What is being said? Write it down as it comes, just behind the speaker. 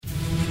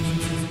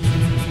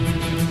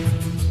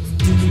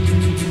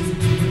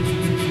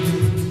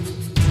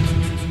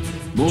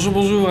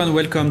Bonjour, and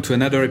welcome to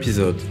another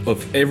episode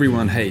of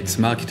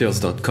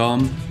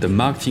EveryoneHatesMarketers.com, the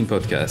marketing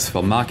podcast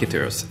for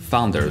marketers,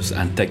 founders,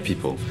 and tech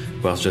people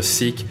who are just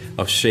sick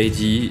of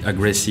shady,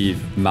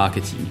 aggressive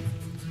marketing.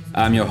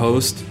 I'm your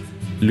host,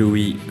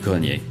 Louis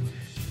Grenier.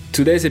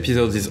 Today's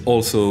episode is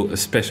also a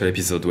special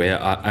episode where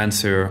I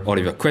answer all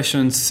of your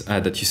questions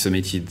that you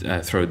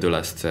submitted throughout the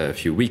last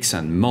few weeks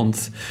and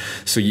months.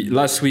 So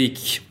last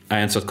week, I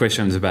answered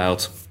questions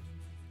about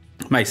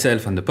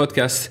myself and the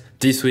podcast.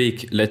 This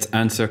week, let's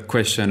answer a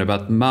question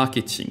about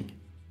marketing,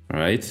 all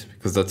right?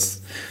 Because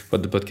that's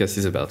what the podcast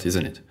is about,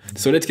 isn't it?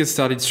 So let's get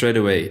started straight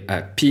away.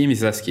 Pim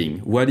is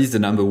asking, what is the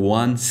number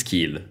one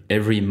skill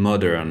every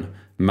modern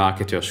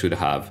marketer should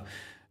have?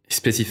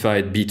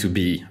 Specified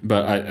B2B,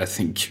 but I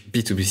think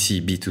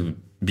B2BC,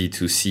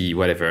 B2C,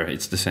 whatever,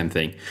 it's the same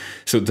thing.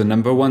 So the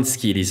number one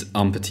skill is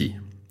empathy.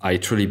 I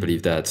truly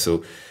believe that.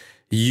 So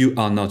you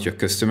are not your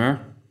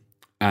customer.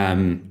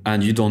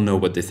 And you don't know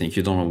what they think.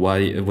 You don't know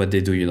what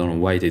they do. You don't know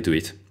why they do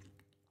it.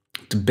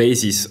 The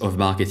basis of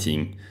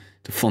marketing,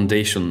 the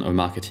foundation of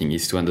marketing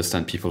is to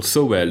understand people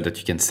so well that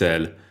you can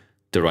sell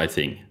the right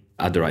thing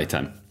at the right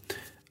time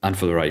and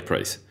for the right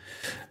price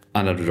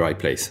and at the right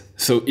place.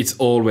 So it's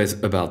always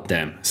about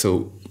them.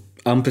 So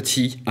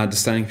empathy,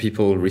 understanding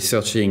people,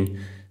 researching,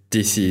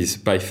 this is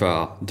by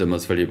far the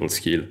most valuable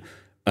skill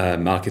a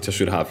marketer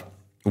should have.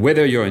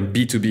 Whether you're in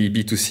B2B,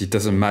 B2C, it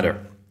doesn't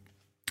matter.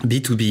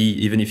 B2B,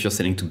 even if you're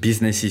selling to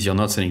businesses, you're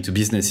not selling to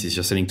businesses,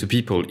 you're selling to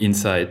people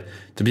inside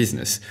the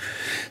business.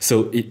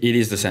 So it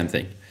is the same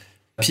thing.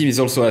 Pim is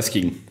also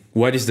asking,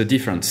 what is the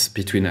difference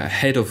between a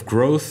head of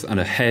growth and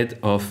a head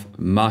of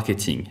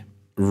marketing?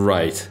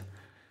 Right.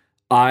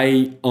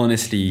 I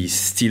honestly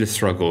still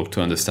struggle to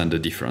understand the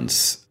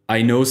difference.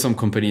 I know some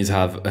companies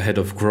have a head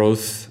of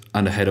growth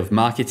and a head of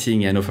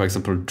marketing. I know, for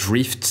example,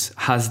 Drift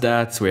has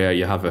that, where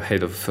you have a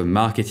head of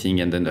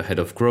marketing and then the head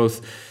of growth.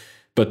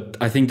 But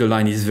I think the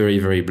line is very,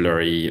 very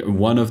blurry.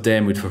 One of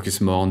them would focus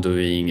more on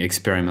doing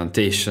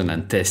experimentation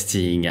and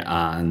testing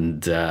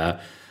and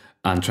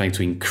trying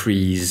to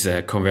increase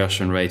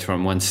conversion rate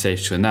from one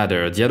stage to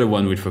another. The other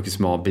one would focus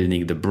more on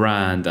building the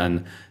brand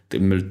and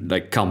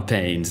like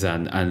campaigns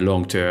and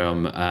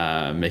long-term,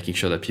 making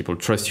sure that people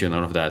trust you and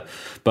all of that.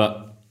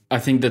 But I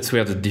think that's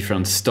where the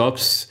difference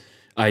stops.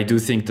 I do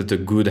think that a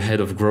good head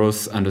of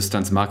growth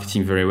understands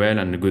marketing very well,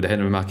 and a good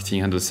head of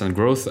marketing understands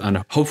growth.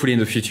 And hopefully in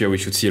the future, we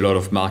should see a lot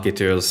of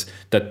marketers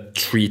that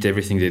treat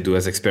everything they do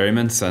as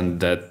experiments and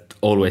that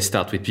always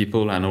start with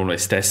people and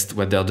always test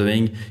what they're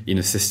doing in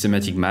a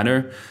systematic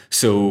manner.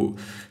 So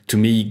to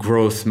me,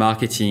 growth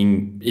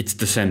marketing, it's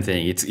the same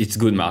thing. It's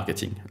good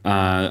marketing.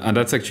 And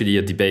that's actually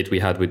a debate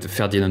we had with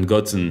Ferdinand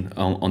Gotzen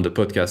on the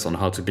podcast on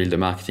how to build a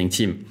marketing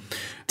team.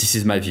 This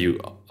is my view.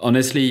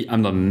 Honestly,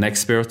 I'm not an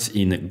expert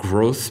in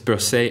growth per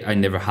se. I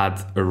never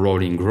had a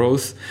role in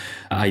growth.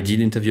 I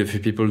did interview a few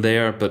people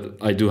there, but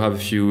I do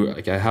have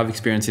I have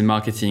experience in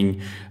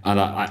marketing, and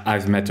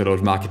I've met a lot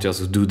of marketers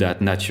who do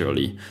that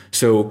naturally.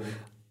 So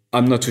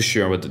I'm not too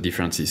sure what the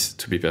difference is,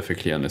 to be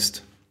perfectly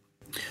honest.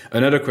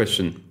 Another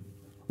question.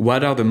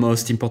 What are the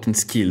most important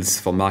skills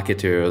for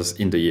marketers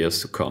in the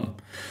years to come?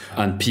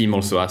 And Pim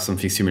also asked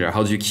something similar.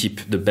 How do you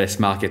keep the best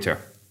marketer?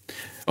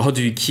 How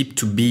do you keep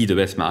to be the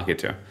best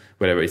marketer?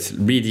 Whether it's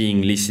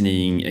reading,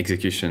 listening,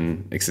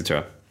 execution,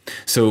 etc.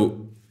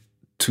 So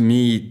to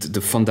me,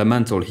 the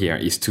fundamental here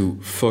is to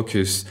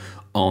focus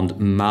on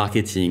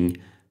marketing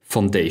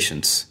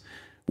foundations.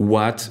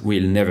 What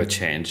will never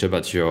change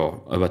about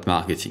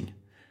marketing?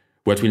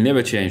 What will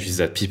never change is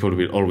that people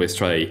will always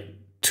try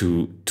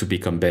to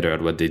become better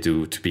at what they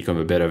do, to become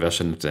a better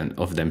version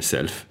of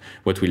themselves.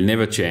 What will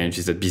never change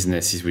is that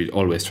businesses will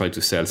always try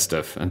to sell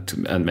stuff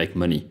and make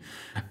money.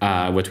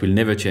 What will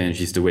never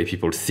change is the way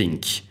people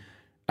think.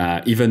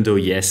 Even though,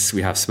 yes,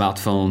 we have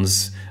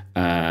smartphones,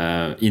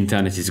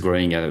 internet is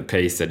growing at a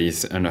pace that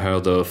is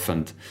unheard of,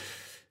 and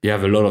you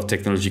have a lot of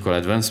technological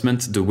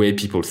advancement, the way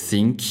people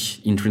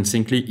think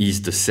intrinsically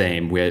is the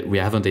same. We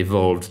haven't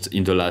evolved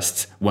in the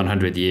last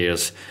 100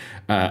 years.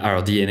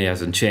 Our DNA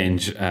hasn't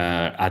changed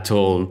at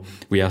all.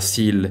 We are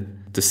still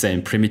the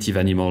same primitive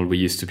animal we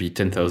used to be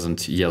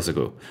 10,000 years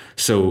ago.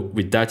 So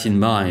with that in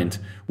mind,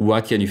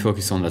 what can you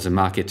focus on as a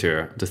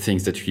marketer? The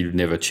things that will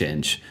never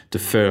change. The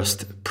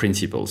first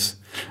principles.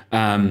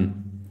 So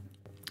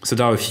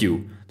there are a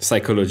few.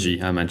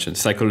 Psychology, I mentioned.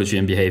 Psychology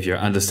and behavior,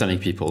 understanding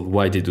people,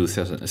 why they do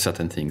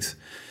certain things.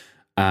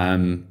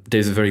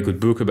 There's a very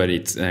good book about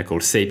it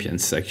called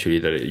Sapiens, actually,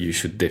 that you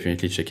should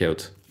definitely check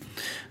out.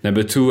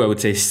 Number two, I would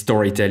say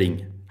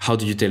storytelling. How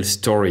do you tell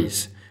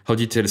stories? How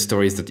do you tell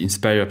stories that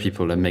inspire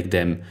people and make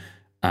them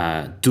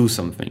do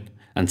something?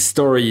 And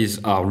stories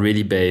are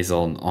really based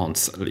on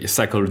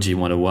psychology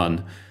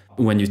 101.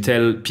 When you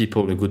tell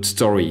people a good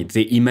story,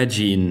 they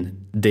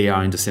imagine they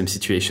are in the same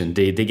situation.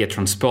 They get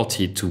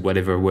transported to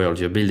whatever world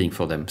you're building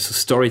for them. So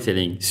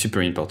storytelling,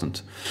 super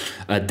important.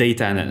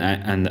 Data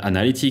and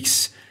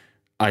analytics.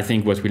 I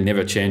think what will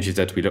never change is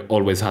that we'll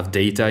always have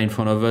data in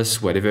front of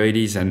us, whatever it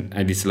is, and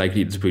it's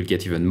likely that we'll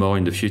get even more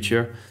in the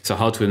future. So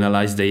how to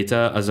analyze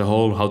data as a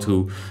whole, how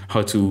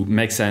to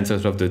make sense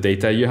out of the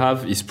data you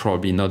have is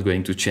probably not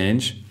going to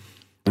change.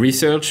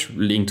 Research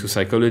linked to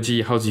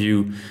psychology, how do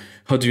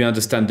you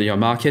understand your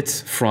market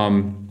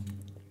from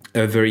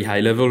a very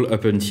high level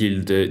up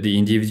until the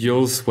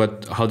individuals?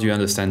 How do you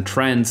understand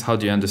trends? How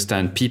do you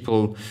understand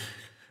people?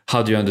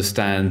 How do you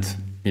understand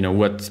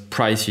what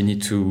price you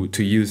need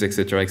to use,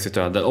 etc.,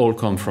 etc. That all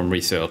come from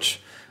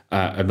research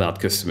about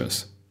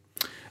customers.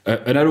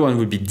 Another one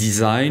would be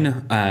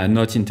design,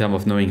 not in terms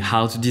of knowing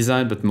how to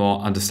design, but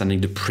more understanding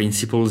the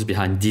principles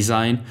behind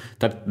design.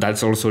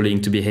 That's also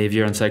linked to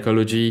behavior and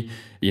psychology.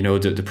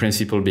 The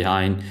principle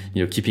behind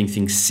keeping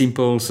things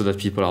simple so that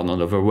people are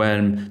not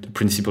overwhelmed. The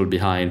principle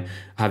behind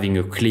having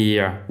a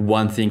clear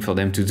one thing for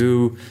them to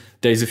do.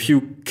 There's a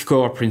few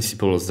core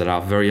principles that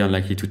are very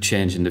unlikely to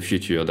change in the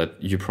future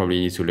that you probably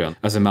need to learn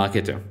as a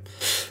marketer.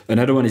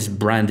 Another one is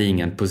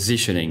branding and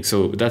positioning.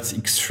 So that's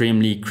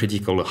extremely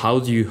critical. How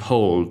do you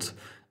hold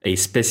a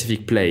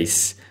specific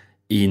place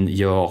in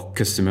your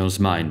customer's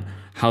mind?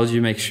 How do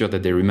you make sure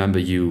that they remember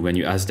you when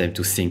you ask them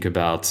to think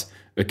about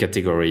a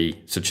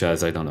category such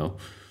as,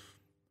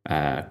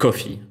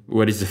 coffee?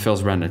 What is the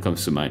first brand that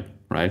comes to mind,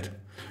 right?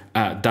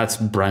 That's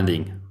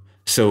branding.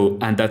 So,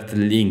 and that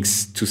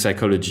links to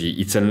psychology.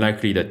 It's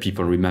unlikely that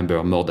people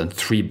remember more than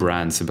 3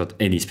 brands about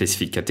any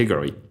specific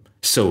category.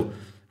 So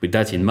with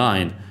that in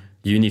mind,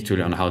 you need to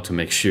learn how to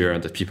make sure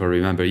that people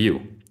remember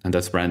you. And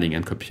that's branding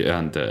and copy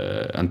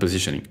and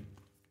positioning.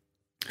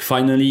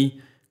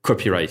 Finally,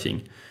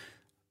 copywriting.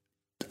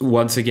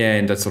 Once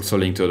again, that's also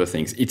linked to other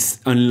things. It's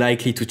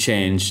unlikely to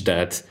change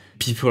that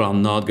people are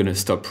not going to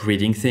stop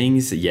reading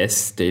things.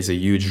 Yes, there's a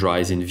huge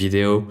rise in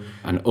video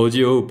and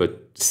audio, but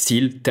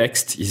still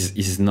text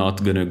is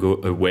not going to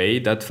go away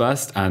that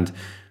fast. And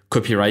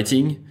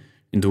copywriting,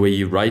 in the way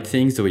you write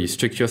things, the way you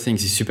structure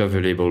things, is super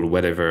valuable,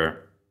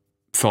 whatever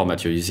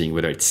format you're using,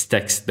 whether it's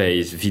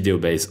text-based,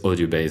 video-based,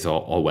 audio-based,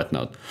 or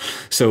whatnot.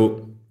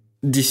 So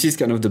this is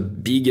kind of the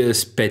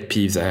biggest pet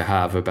peeves I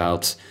have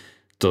about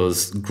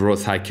those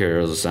growth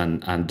hackers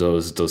and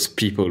those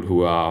people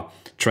who are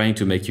trying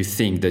to make you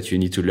think that you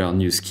need to learn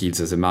new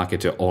skills as a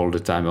marketer all the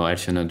time, or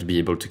else you're not to be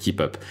able to keep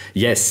up.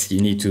 Yes,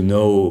 you need to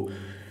know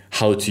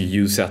how to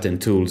use certain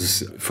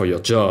tools for your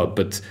job,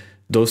 but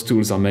those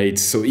tools are made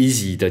so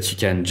easy that you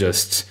can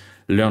just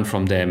learn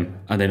from them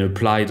and then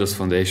apply those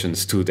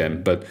foundations to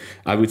them. But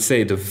I would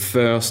say the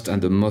first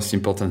and the most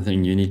important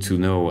thing you need to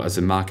know as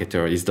a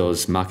marketer is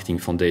those marketing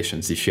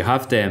foundations. If you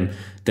have them,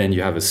 then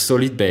you have a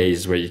solid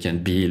base where you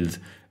can build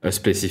a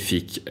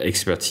specific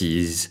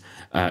expertise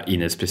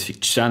in a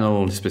specific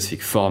channel,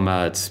 specific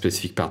format,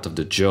 specific part of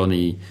the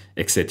journey,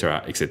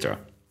 etc., etc.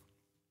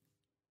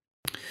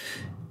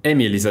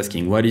 Emil is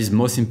asking, what is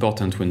most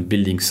important when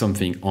building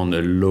something on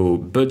a low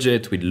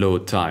budget with low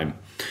time?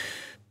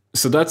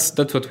 So that's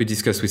what we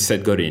discussed with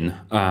Seth Godin.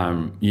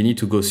 You need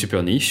to go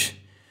super niche,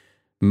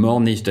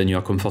 more niche than you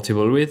are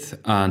comfortable with,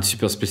 and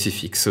super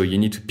specific. So you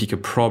need to pick a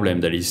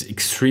problem that is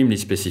extremely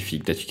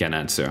specific that you can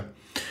answer.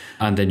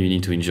 And then you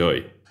need to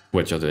enjoy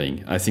what you're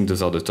doing. I think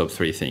those are the top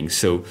 3 things.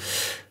 So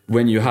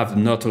when you have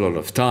not a lot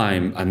of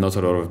time and not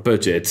a lot of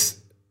budget,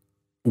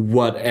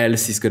 what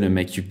else is going to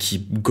make you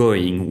keep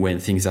going when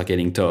things are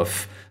getting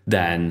tough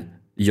than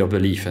your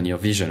belief and your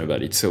vision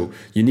about it? So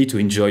you need to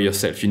enjoy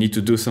yourself. You need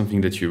to do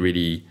something that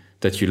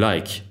you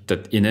like,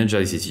 that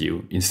energizes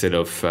you instead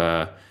of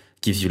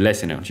gives you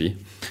less energy.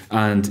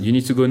 And you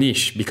need to go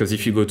niche, because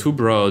if you go too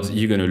broad,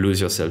 you're going to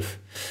lose yourself.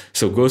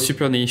 So go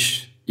super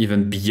niche,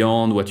 even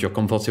beyond what you're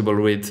comfortable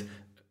with.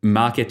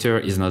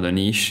 Marketer is not a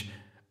niche.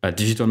 A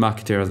digital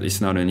marketer is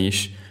not a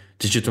niche.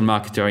 Digital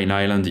marketer in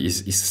Ireland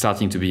is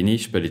starting to be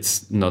niche, but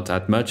it's not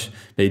that much.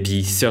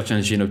 Maybe search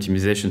engine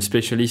optimization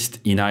specialist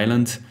in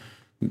Ireland,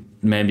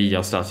 maybe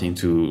you're starting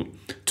to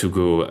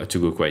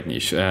go quite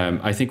niche.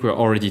 I think we're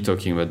already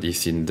talking about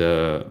this in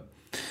the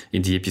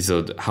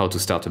episode how to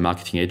start a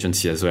marketing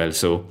agency as well.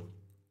 So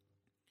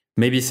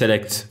maybe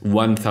select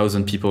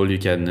 1,000 people you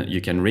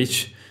can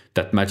reach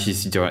that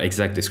matches your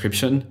exact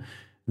description.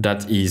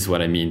 That is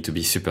what I mean to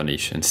be super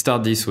niche, and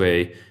start this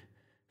way.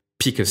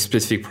 Pick a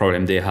specific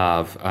problem they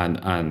have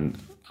and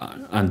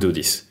do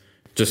this.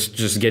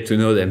 Just get to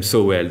know them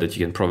so well that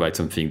you can provide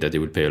something that they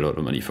would pay a lot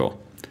of money for.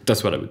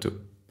 That's what I would do.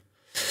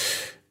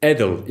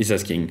 Edel is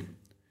asking,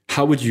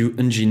 how would you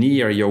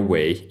engineer your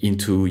way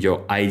into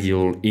your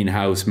ideal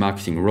in-house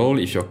marketing role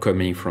if you're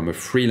coming from a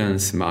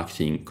freelance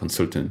marketing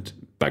consultant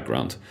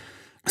background?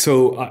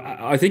 So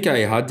I think I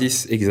had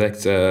this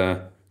exact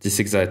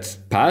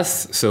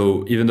path.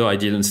 So even though I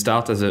didn't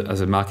start as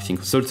a marketing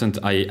consultant,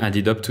 I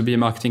ended up to be a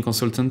marketing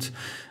consultant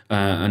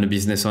and a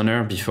business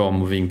owner before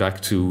moving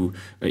back to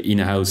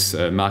in-house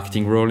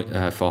marketing role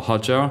for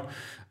Hotjar.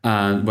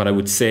 And what I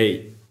would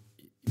say,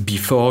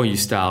 before you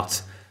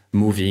start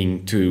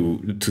moving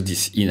to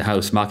this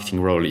in-house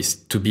marketing role, is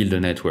to build a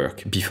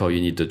network before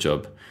you need the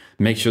job.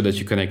 Make sure that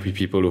you connect with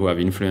people who have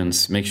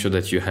influence. Make sure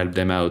that you help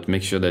them out.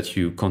 Make sure that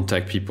you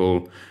contact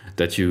people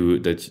that you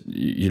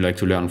like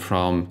to learn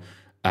from,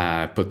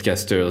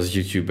 podcasters,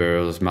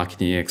 YouTubers,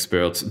 marketing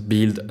experts.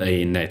 Build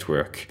a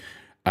network.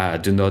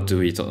 Do not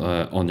do it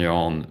on your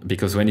own,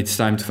 because when it's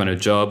time to find a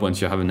job,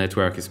 once you have a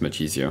network, it's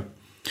much easier.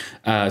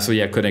 So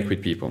yeah, connect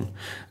with people,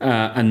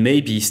 and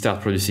maybe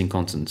start producing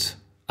content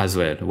as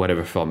well,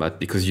 whatever format,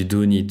 because you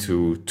do need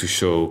to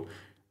show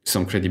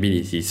some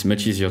credibility. It's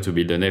much easier to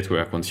build a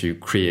network once you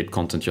create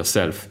content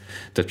yourself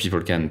that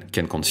people can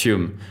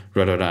consume,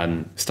 rather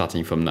than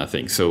starting from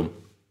nothing. So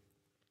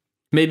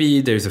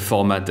maybe there's a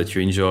format that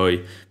you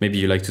enjoy. Maybe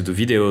you like to do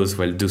videos.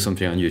 Well, do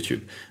something on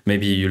YouTube.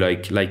 Maybe you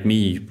like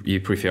me, you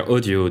prefer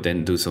audio,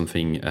 then do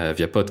something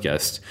via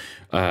podcast.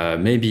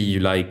 Maybe you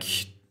like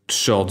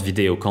short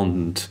video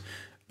content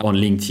on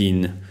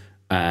LinkedIn.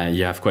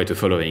 You have quite a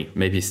following.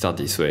 Maybe start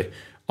this way.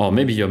 Or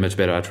maybe you're much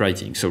better at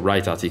writing, so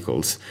write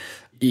articles.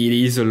 It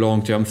is a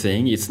long-term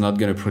thing. It's not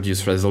going to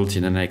produce results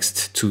in the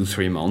next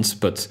 2-3 months,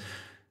 but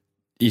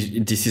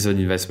this is an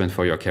investment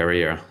for your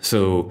career.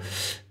 So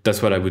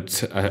that's what I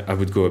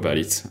would go about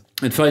it.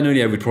 And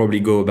finally, I would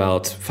probably go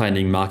about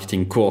finding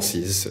marketing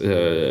courses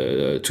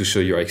to show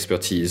your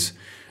expertise.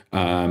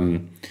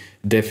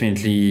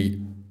 Definitely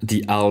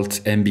the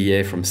Alt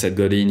MBA from Seth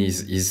Godin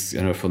is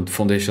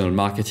foundational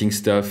marketing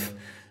stuff.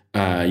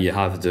 You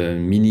have the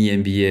mini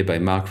MBA by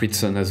Mark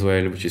Ritson as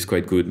well, which is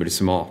quite good, but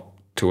it's more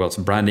towards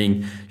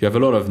branding. You have a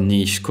lot of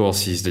niche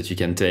courses that you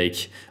can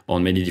take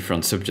on many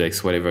different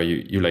subjects, whatever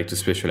you like to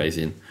specialize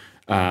in.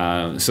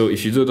 So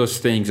if you do those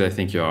things, I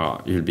think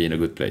you'll be in a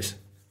good place.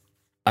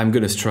 I'm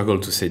going to struggle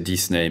to say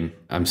this name.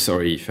 I'm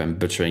sorry if I'm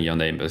butchering your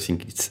name, but I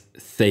think it's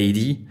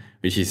Thady,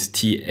 which is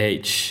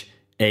THADY.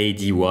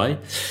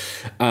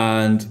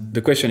 And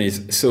the question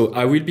is, so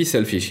I will be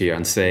selfish here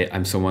and say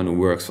I'm someone who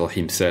works for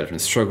himself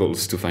and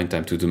struggles to find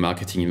time to do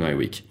marketing in my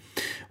week.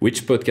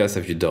 Which podcast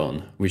have you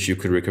done which you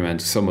could recommend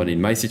to someone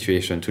in my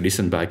situation to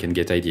listen back and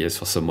get ideas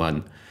for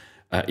someone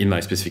in my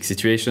specific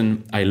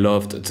situation? I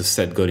loved the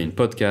Seth Godin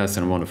podcast,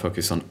 and I want to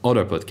focus on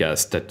other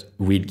podcasts that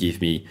will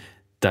give me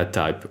that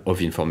type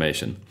of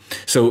information.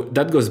 So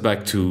that goes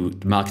back to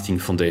marketing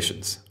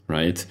foundations,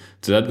 right?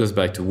 So that goes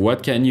back to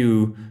what can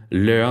you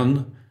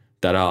learn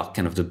that are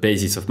kind of the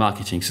basis of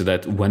marketing, so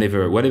that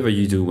whatever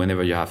you do,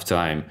 whenever you have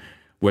time,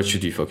 what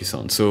should you focus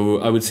on? So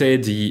I would say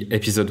the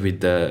episode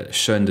with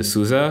Sean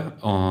D'Souza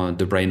on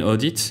the brain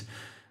audit.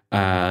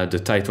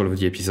 The title of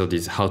the episode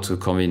is How to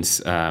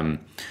Convince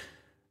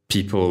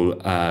People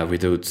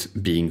Without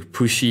Being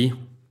Pushy.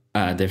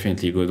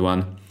 Definitely a good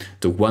one.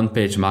 The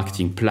one-page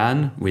marketing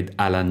plan with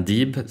Alan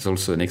Deeb is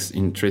also an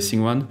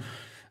interesting one.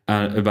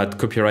 About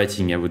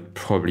copywriting, I would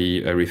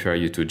probably refer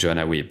you to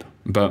Jonah Wibb.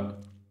 But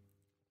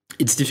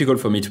it's difficult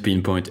for me to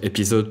pinpoint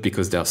episode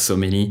because there are so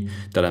many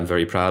that I'm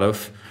very proud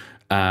of.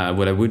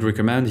 What I would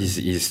recommend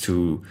is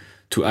to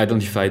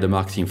identify the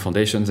marketing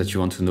foundations that you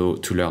want to know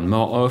to learn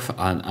more of,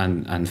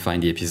 and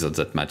find the episodes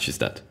that matches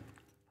that.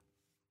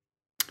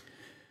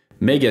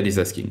 Megan is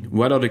asking,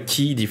 what are the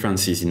key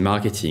differences in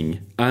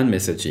marketing and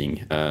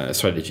messaging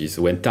strategies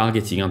when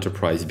targeting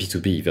enterprise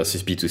B2B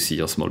versus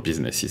B2C or small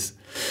businesses?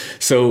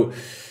 So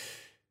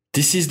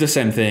this is the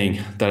same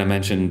thing that I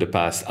mentioned in the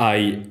past.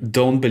 I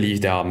don't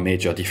believe there are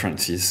major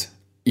differences.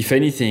 If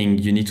anything,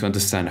 you need to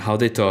understand how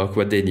they talk,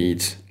 what they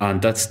need,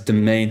 and that's the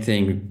main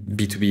thing,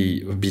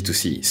 B2B or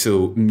B2C.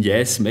 So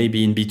yes,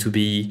 maybe in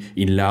B2B,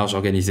 in large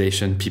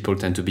organization, people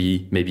tend to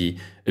be maybe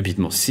a bit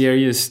more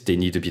serious. They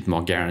need a bit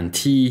more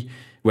guarantee.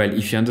 Well,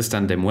 if you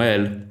understand them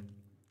well,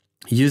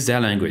 use their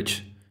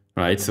language,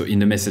 right? So in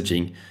the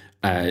messaging,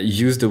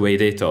 use the way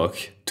they talk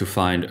to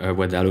find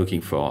what they're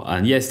looking for.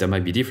 And yes, there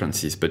might be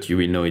differences, but you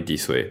will know it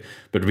this way.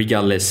 But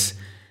regardless,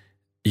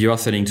 you are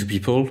selling to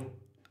people.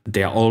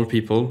 They are all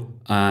people,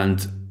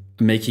 and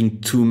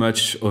making too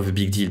much of a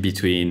big deal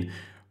between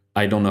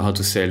I don't know how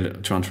to sell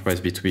to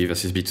enterprise B2B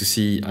versus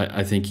B2C,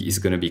 I think is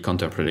going to be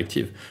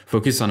counterproductive.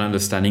 Focus on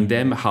understanding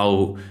them,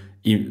 how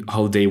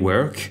they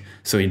work.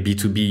 So in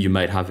B2B, you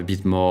might have a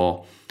bit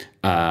more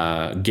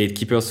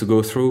gatekeepers to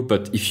go through,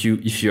 but if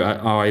you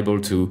are able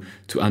to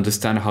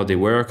understand how they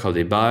work, how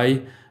they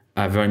buy,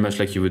 very much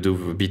like you would do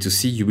with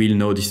B2C, you will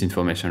know this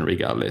information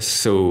regardless.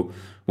 So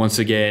once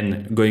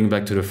again, going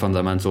back to the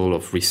fundamental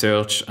of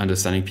research,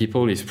 understanding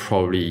people is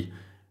probably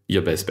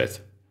your best bet.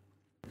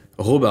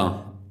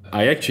 Robin,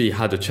 I actually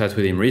had a chat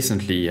with him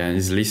recently, and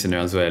he's a listener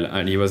as well,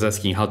 and he was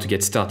asking how to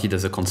get started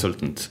as a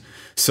consultant.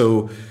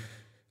 So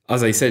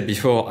as I said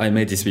before, I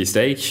made this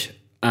mistake.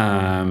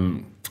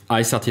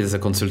 I started as a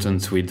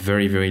consultant with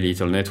very, very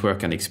little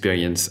network and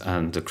experience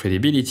and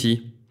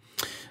credibility.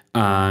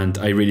 And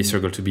I really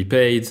struggled to be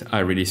paid. I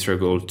really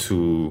struggled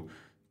to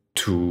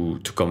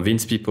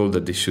convince people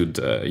that they should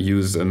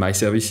use my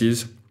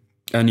services.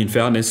 And in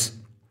fairness,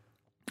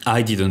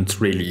 I didn't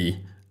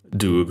really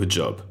do a good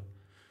job.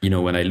 You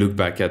know, when I look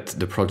back at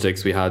the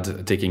projects we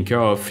had taken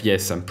care of,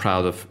 yes, I'm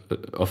proud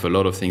of a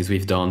lot of things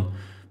we've done,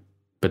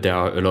 but there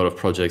are a lot of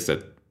projects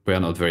that we're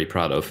not very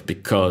proud of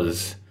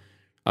because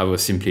I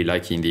was simply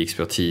lacking the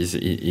expertise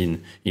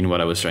in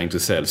what I was trying to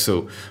sell.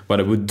 So what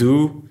I would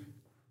do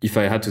if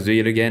I had to do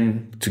it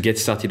again, to get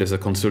started as a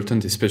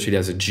consultant, especially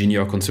as a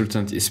junior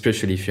consultant,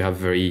 especially if you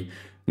have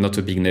not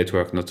a big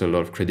network, not a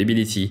lot of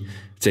credibility,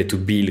 say to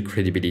build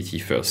credibility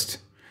first.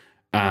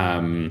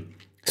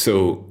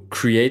 So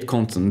create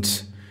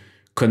content,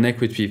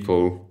 connect with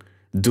people,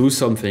 do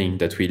something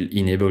that will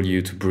enable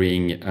you to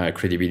bring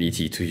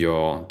credibility to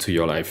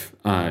your life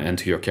and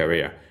to your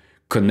career.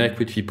 Connect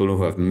with people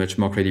who have much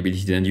more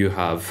credibility than you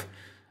have,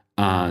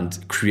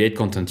 and create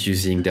content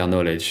using their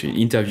knowledge.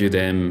 Interview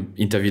them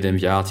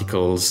via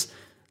articles,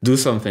 do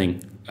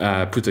something,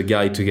 put a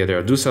guide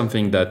together, do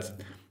something that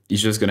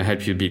is just going to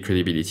help you build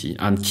credibility,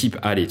 and keep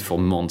at it for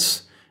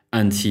months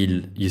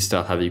until you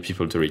start having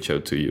people to reach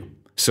out to you.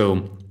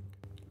 So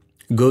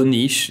go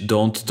niche,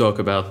 don't talk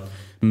about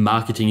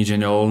marketing in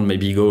general,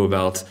 maybe go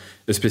about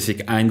a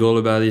specific angle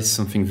about it,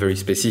 something very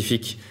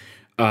specific,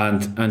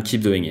 and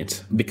keep doing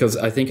it. Because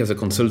I think as a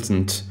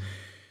consultant,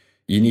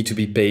 you need to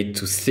be paid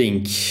to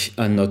think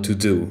and not to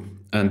do.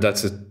 And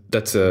that's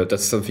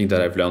something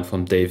that I've learned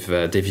from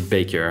David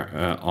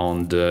Baker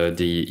on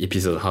the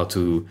episode how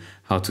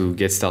to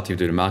get started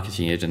with a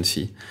marketing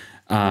agency.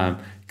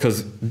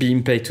 Because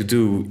being paid to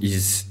do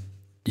is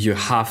you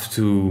have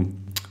to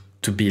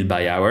build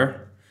by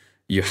hour.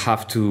 You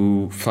have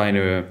to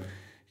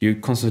you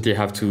constantly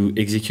have to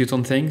execute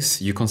on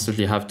things. You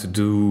constantly have to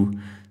do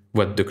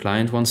what the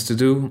client wants to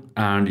do,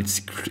 and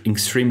it's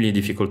extremely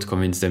difficult to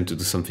convince them to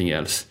do something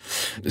else.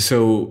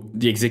 So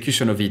the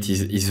execution of it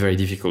is very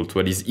difficult.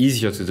 What is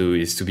easier to do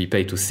is to be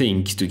paid to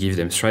think, to give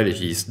them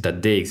strategies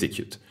that they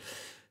execute.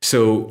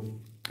 So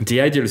the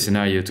ideal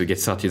scenario to get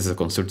started as a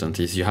consultant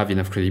is you have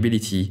enough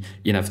credibility,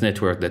 enough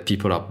network that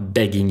people are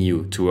begging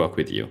you to work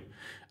with you.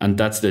 And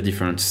that's the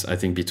difference, I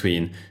think,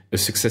 between a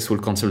successful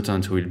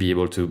consultant who will be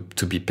able to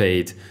be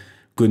paid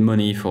good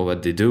money for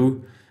what they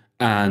do,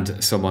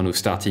 and someone who's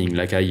starting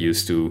like I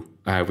used to,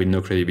 with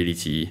no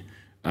credibility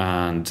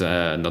and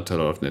not a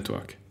lot of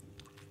network.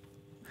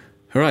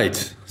 All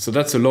right, so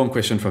that's a long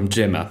question from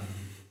Gemma.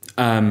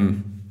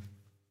 And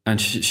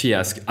she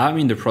asked, I'm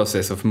in the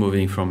process of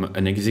moving from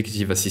an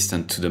executive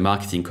assistant to the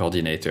marketing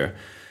coordinator,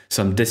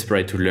 so I'm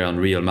desperate to learn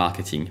real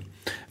marketing.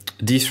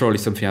 This role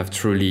is something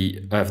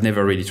I've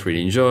never really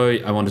truly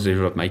enjoyed. I want to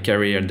develop my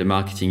career in the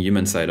marketing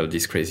human side of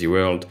this crazy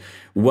world.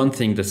 One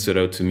thing that stood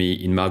out to me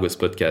in Margot's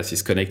podcast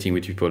is connecting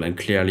with people, and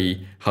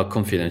clearly how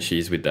confident she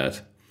is with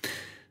that.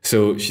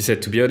 So she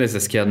said, to be honest, that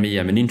scared me.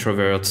 I'm an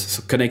introvert,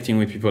 so connecting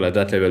with people at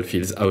that level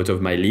feels out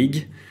of my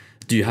league.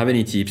 Do you have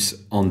any tips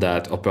on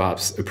that, or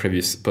perhaps a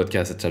previous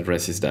podcast that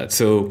addresses that?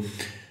 So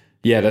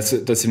yeah, that's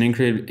an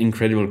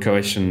incredible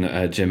question,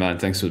 Gemma, and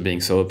thanks for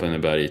being so open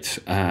about it.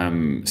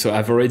 So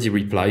I've already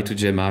replied to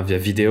Gemma via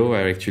video.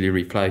 I actually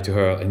replied to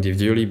her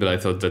individually, but I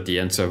thought that the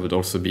answer would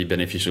also be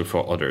beneficial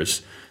for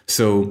others.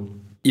 So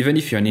even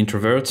if you're an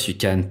introvert, you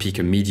can pick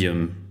a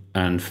medium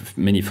and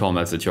many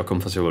formats that you're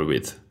comfortable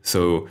with.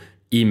 So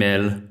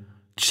email,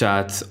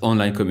 chat,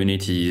 online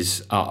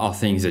communities are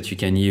things that you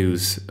can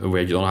use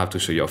where you don't have to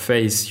show your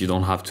face, you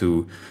don't have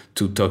to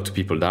talk to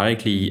people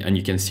directly, and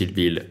you can still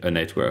build a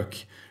network.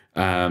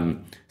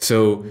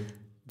 So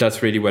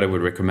that's really what I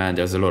would recommend.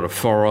 There's a lot of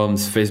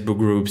forums, Facebook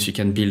groups. You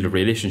can build a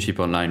relationship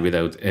online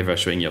without ever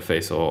showing your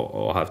face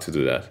or have to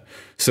do that.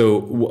 So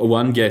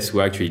one guest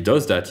who actually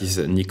does that is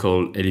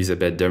Nicole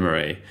Elizabeth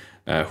Demeray,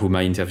 whom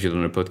I interviewed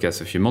on a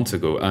podcast a few months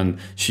ago. And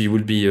she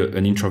would be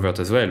an introvert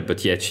as well,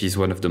 but yet she's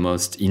one of the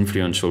most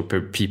influential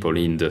people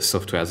in the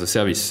software as a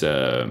service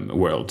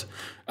world.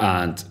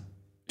 And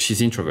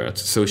she's introvert.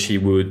 So she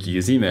would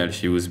use email.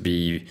 She would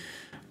be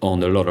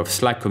on a lot of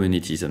Slack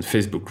communities and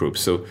Facebook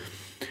groups. So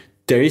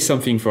there is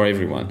something for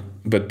everyone,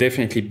 but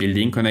definitely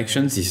building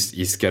connections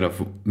is kind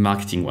of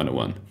marketing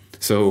 101.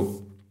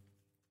 So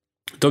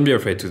don't be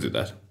afraid to do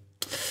that.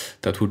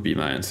 That would be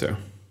my answer.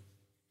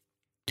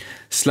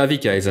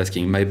 Slavika is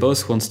asking, my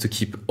boss wants to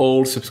keep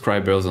all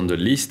subscribers on the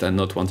list and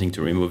not wanting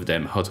to remove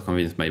them. How to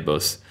convince my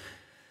boss?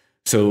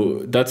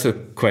 So that's a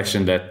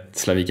question that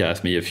Slavika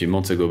asked me a few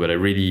months ago, but I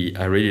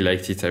really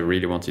liked it. I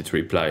really wanted to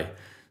reply.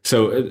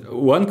 So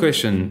one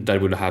question that I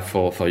would have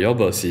for your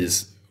boss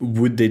is,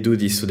 would they do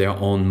this to their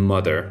own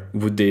mother?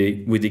 Would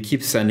they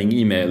keep sending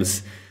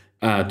emails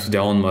to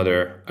their own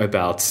mother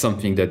about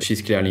something that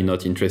she's clearly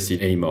not interested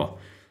in anymore?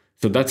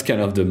 So that's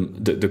kind of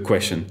the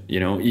question.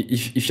 You know,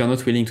 if you're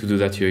not willing to do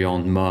that to your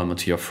own mom or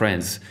to your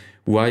friends,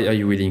 why are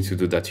you willing to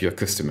do that to your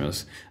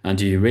customers? And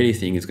do you really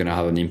think it's going to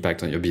have an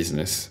impact on your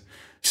business?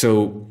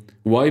 So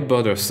why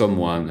bother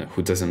someone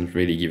who doesn't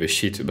really give a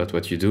shit about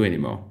what you do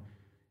anymore?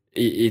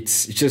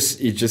 It's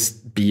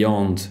just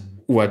beyond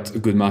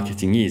what good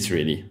marketing is,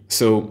 really.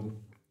 So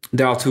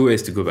there are two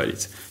ways to go about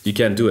it. You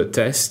can do a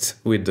test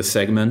with the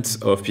segment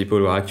of people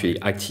who are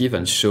actually active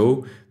and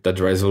show that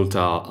the results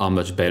are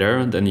much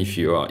better than if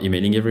you are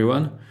emailing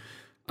everyone.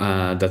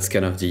 That's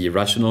kind of the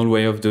rational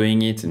way of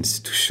doing it, and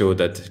to show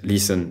that,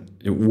 listen,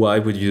 why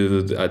would you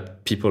do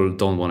that? People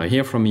don't want to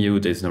hear from you.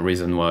 There's no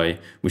reason why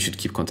we should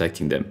keep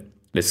contacting them.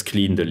 Let's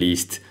clean the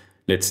list.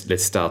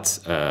 Let's start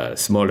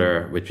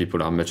smaller with people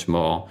who are much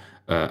more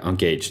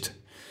engaged.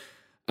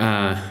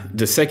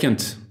 The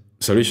second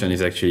solution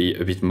is actually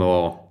a bit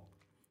more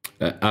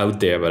out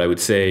there, but I would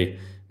say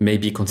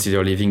maybe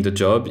consider leaving the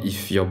job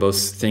if your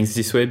boss thinks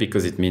this way,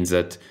 because it means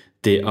that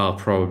they are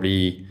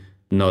probably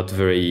not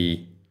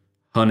very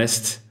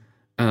honest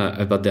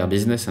about their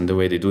business and the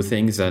way they do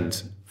things.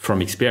 And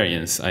from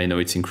experience, I know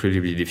it's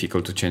incredibly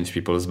difficult to change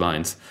people's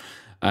minds.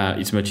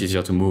 It's much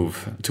easier to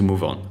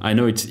move on. I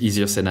know it's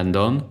easier said than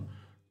done,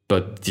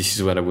 but this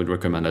is what I would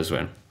recommend as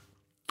well.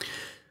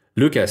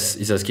 Lucas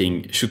is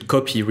asking, should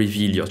copy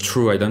reveal your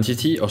true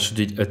identity or should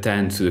it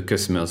attend to the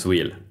customer's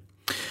will?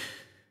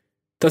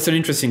 That's an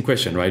interesting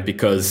question, right?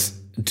 Because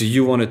do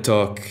you want to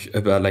talk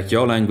about like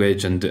your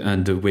language and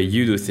the way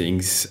you do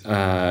things,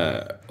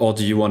 or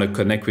do you want to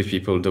connect with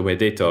people the way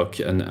they talk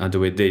and the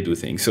way they do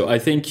things? So I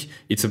think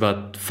it's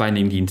about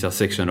finding the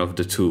intersection of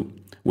the two,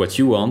 what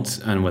you want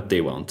and what they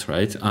want,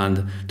 right?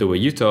 And the way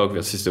you talk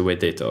versus the way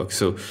they talk.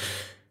 So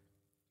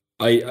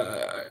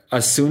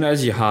as soon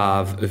as you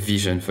have a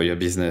vision for your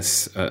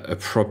business, a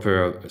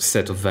proper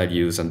set of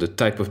values and the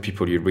type of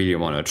people you really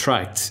want to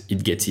attract,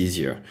 it gets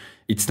easier.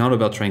 It's not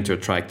about trying to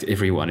attract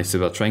everyone. It's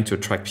about trying to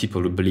attract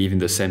people who believe in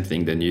the same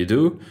thing than you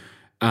do,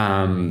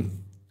 and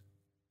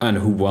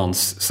who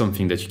wants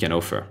something that you can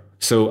offer.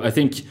 So I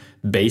think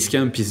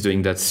Basecamp is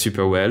doing that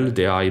super well.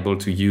 They are able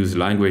to use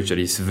language that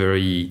is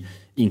very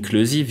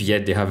inclusive,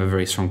 yet they have a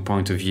very strong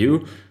point of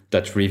view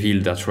that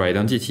reveal that true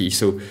identity.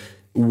 So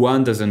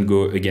one doesn't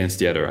go against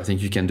the other. I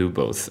think you can do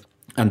both.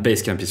 And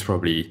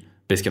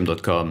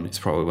Basecamp.com is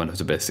probably one of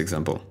the best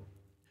examples.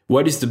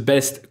 What is the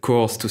best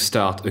course to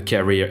start a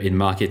career in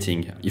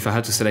marketing? If I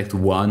had to select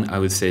one, I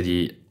would say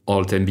the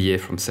Alt MBA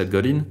from Seth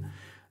Godin,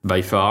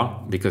 by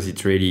far, because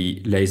it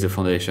really lays the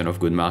foundation of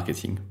good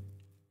marketing.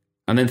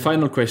 And then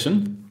final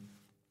question,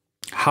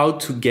 how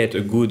to get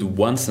a good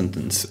one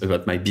sentence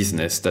about my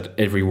business that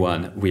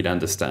everyone will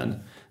understand?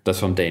 That's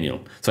from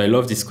Daniel. So I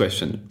love this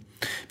question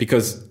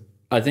because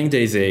I think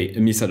there is a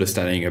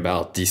misunderstanding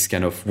about this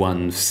kind of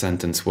one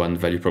sentence, one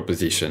value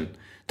proposition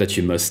that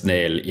you must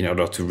nail in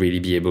order to really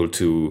be able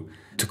to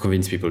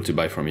convince people to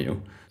buy from you.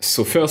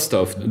 So first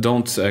off,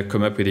 don't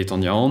come up with it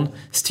on your own.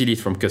 Steal it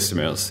from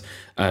customers.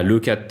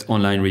 Look at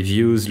online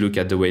reviews, look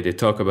at the way they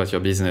talk about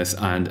your business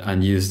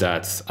and use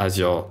that as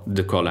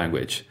the core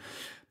language.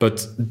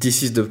 But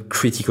this is the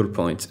critical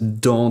point.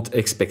 Don't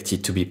expect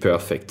it to be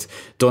perfect.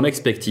 Don't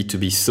expect it to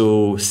be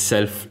so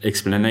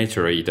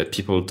self-explanatory that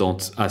people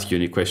don't ask you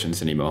any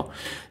questions anymore.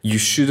 You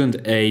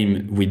shouldn't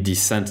aim with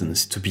this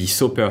sentence to be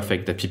so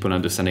perfect that people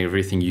understand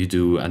everything you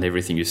do and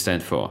everything you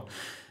stand for.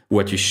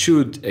 What you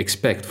should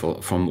expect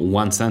from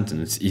one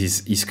sentence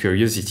is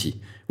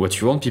curiosity.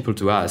 What you want people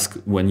to ask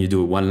when you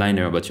do a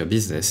one-liner about your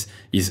business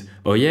is,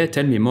 oh yeah,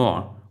 tell me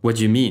more. What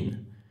do you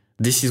mean?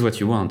 This is what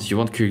you want. You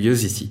want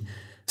curiosity.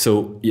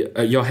 So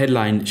your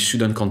headline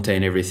shouldn't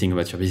contain everything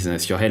about your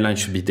business. Your headline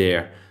should be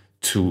there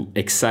to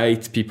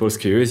excite people's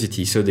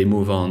curiosity so they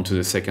move on to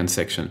the second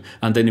section,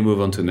 and then they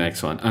move on to the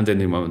next one, and then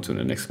they move on to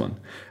the next one.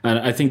 And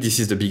I think this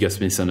is the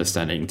biggest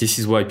misunderstanding. This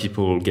is why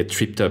people get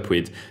tripped up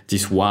with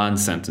this one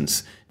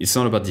sentence. It's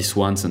not about this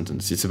one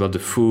sentence. It's about the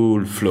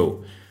full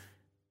flow.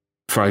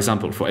 For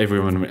example, for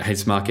Everyone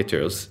Hates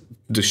Marketers,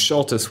 the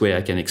shortest way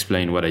I can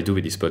explain what I do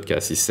with this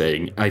podcast is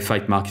saying, I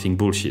fight marketing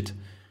bullshit.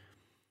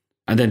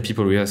 And then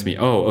people will ask me,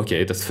 oh,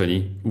 okay, that's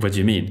funny. What do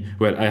you mean?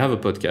 Well, I have a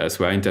podcast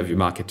where I interview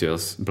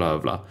marketers, blah,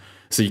 blah, blah.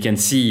 So you can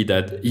see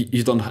that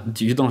you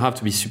don't have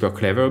to be super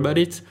clever about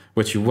it.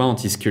 What you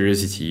want is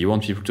curiosity. You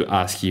want people to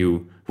ask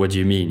you, what do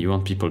you mean? You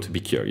want people to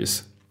be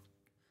curious.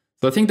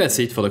 So I think that's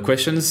it for the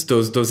questions.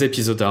 Those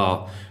episodes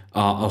are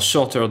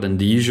shorter than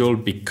the usual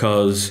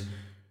because,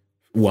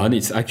 one,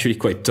 it's actually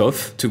quite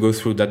tough to go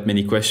through that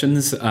many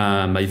questions.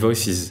 My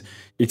voice is...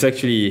 It's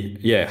actually,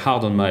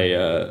 hard on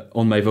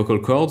my vocal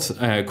cords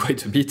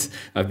quite a bit.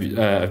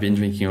 I've been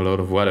drinking a lot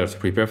of water to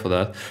prepare for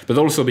that. But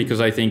also because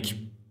I think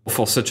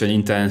for such an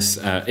intense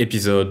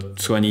episode,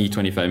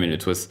 20-25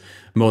 minutes was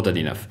more than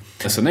enough.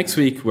 So next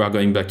week, we are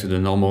going back to the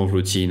normal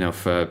routine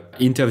of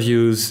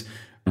interviews.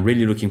 I'm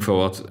really looking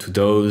forward to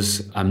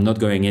those. I'm not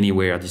going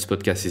anywhere. This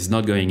podcast is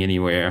not going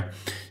anywhere.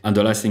 And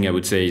the last thing I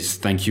would say is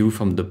thank you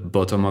from the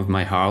bottom of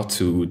my heart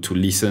to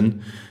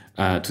listen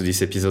to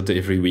this episode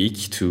every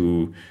week,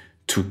 to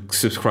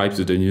subscribe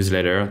to the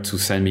newsletter, to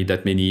send me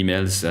that many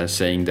emails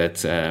saying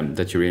that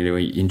you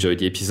really enjoyed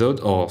the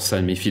episode, or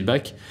send me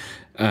feedback,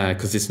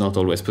 because it's not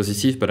always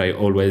positive, but I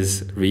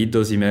always read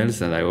those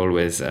emails and I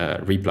always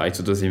reply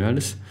to those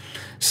emails.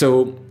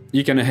 So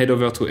you can head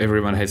over to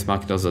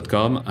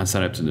everyonehatesmarketers.com and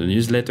sign up to the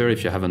newsletter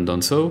if you haven't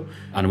done so.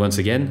 And once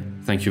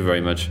again, thank you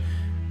very much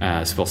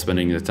for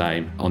spending the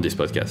time on this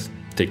podcast.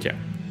 Take care.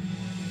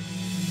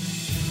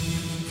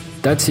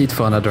 That's it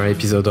for another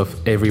episode of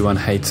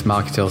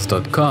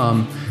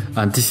everyonehatesmarketers.com.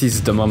 And this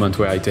is the moment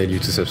where I tell you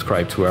to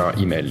subscribe to our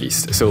email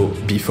list. So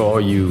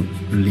before you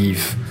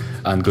leave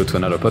and go to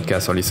another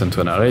podcast or listen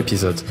to another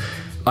episode,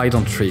 I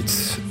don't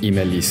treat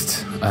email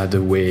list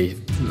the way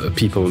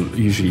people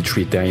usually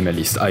treat their email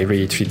list. I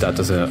really treat that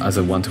as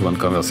a one-to-one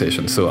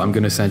conversation. So I'm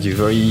going to send you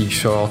very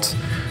short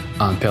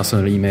and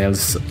personal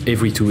emails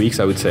every 2 weeks,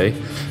 I would say,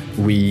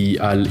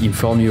 I'll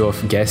inform you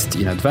of guests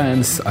in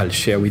advance. I'll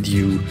share with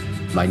you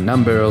my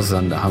numbers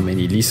and how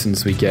many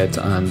listens we get,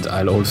 and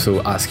I'll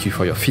also ask you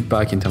for your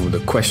feedback in terms of the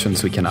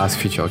questions we can ask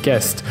future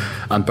guests,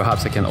 and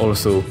perhaps I can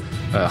also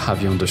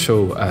have you on the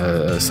show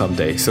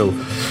someday. So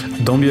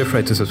don't be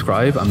afraid to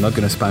subscribe. I'm not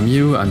going to spam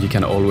you, and you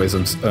can always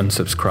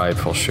unsubscribe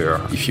for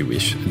sure if you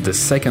wish. The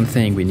second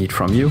thing we need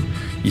from you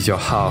is your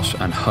harsh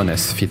and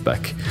honest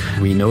feedback.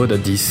 We know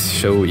that this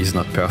show is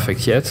not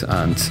perfect yet,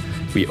 and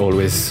we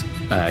always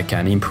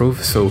can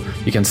improve. So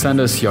you can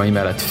send us your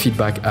email at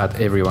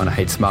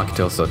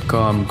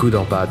feedback@everyonehatesmarketers.com. Good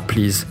or bad,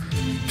 please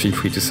feel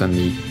free to send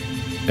me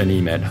an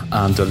email.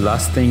 And the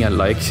last thing I'd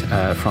like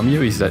from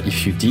you is that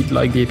if you did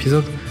like the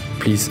episode,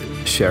 please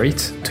share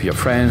it to your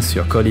friends,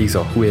 your colleagues,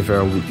 or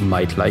whoever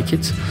might like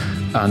it.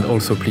 And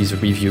also please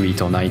review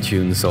it on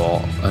iTunes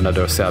or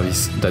another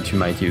service that you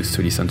might use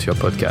to listen to your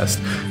podcast.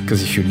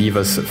 Because if you leave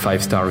us a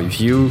 5-star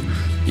review,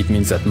 it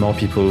means that more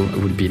people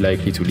will be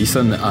likely to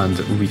listen and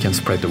we can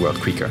spread the word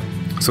quicker.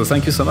 So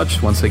thank you so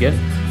much once again,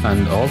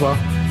 and au revoir.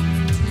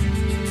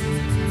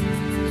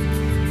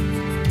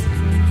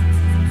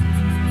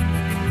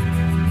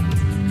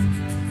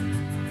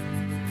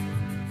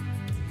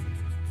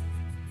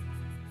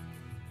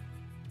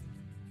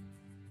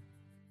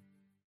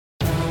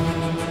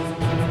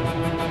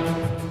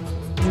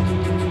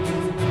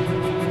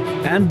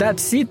 And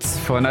that's it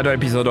for another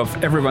episode of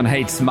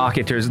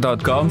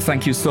EveryoneHatesMarketers.com.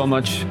 Thank you so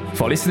much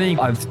for listening.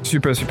 I'm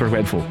super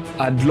grateful.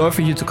 I'd love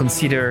for you to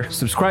consider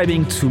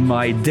subscribing to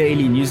my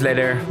daily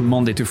newsletter,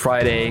 Monday to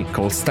Friday,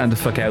 called Stand the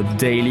Fuck Out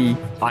Daily.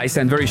 I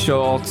send very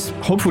short,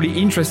 hopefully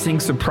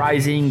interesting,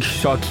 surprising,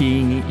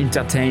 shocking,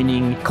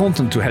 entertaining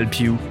content to help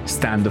you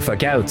stand the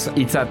fuck out.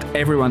 It's at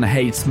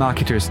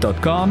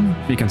EveryoneHatesMarketers.com.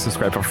 You can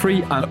subscribe for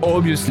free and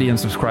obviously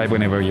unsubscribe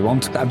whenever you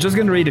want. I'm just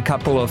going to read a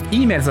couple of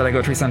emails that I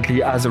got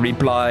recently as a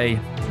reply.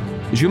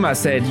 Juma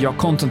said, your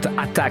content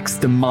attacks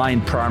the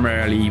mind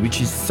primarily,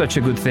 which is such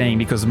a good thing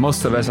because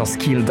most of us are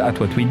skilled at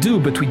what we do,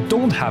 but we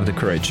don't have the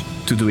courage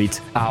to do it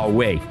our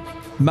way.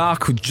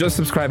 Mark, who just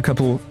subscribed a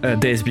couple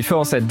days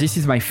before, said, this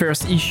is my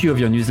first issue of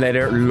your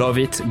newsletter. Love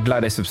it.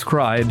 Glad I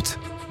subscribed.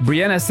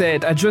 Brianna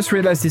said, I just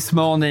realized this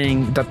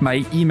morning that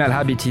my email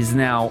habit is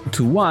now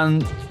to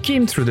 1,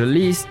 skim through the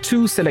list,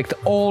 2, select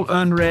all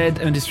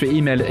unread industry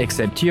email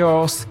except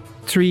yours,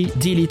 3,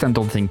 delete and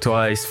don't think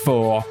twice,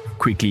 4,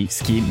 quickly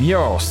skim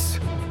yours.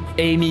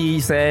 Amy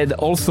said,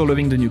 also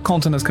loving the new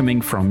content that's coming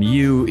from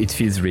you. It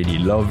feels really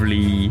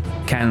lovely.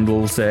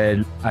 Candle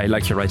said, I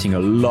like your writing a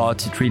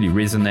lot. It really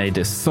resonates.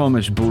 There's so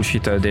much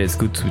bullshit out there. It's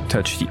good to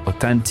touch the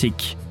authentic.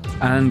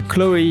 And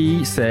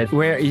Chloe said,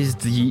 where is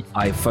the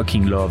I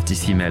fucking love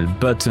this email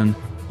button?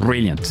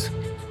 Brilliant.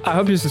 I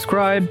hope you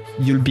subscribe.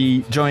 You'll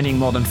be joining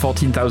more than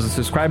 14,000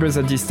 subscribers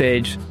at this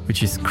stage,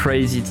 which is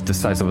crazy. It's the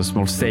size of a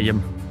small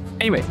stadium.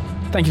 Anyway,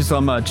 thank you so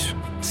much.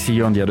 See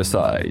you on the other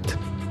side.